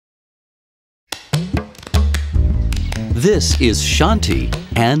This is Shanti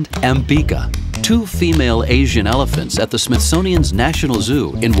and Ambika, two female Asian elephants at the Smithsonian's National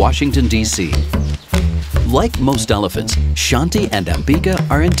Zoo in Washington, D.C. Like most elephants, Shanti and Ambika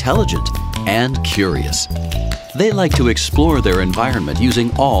are intelligent and curious. They like to explore their environment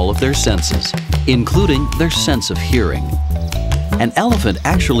using all of their senses, including their sense of hearing. An elephant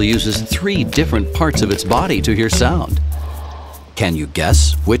actually uses 3 different parts of its body to hear sound. Can you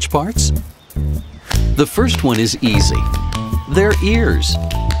guess which parts? The first one is easy. Their ears.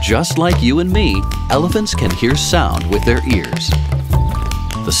 Just like you and me, elephants can hear sound with their ears.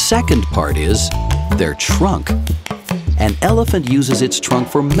 The second part is their trunk. An elephant uses its trunk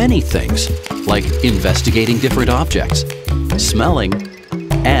for many things, like investigating different objects, smelling,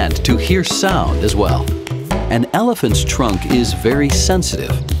 and to hear sound as well. An elephant's trunk is very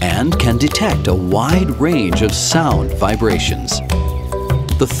sensitive and can detect a wide range of sound vibrations.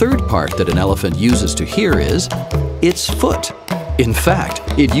 The third part that an elephant uses to hear is its foot. In fact,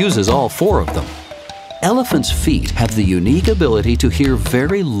 it uses all 4 of them. Elephants' feet have the unique ability to hear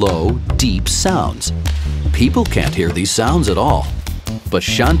very low, deep sounds. People can't hear these sounds at all, but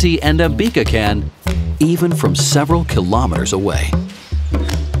Shanti and Ambika can, even from several kilometers away.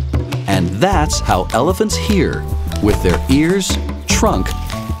 And that's how elephants hear, with their ears, trunk,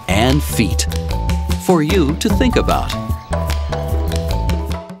 and feet. For you to think about.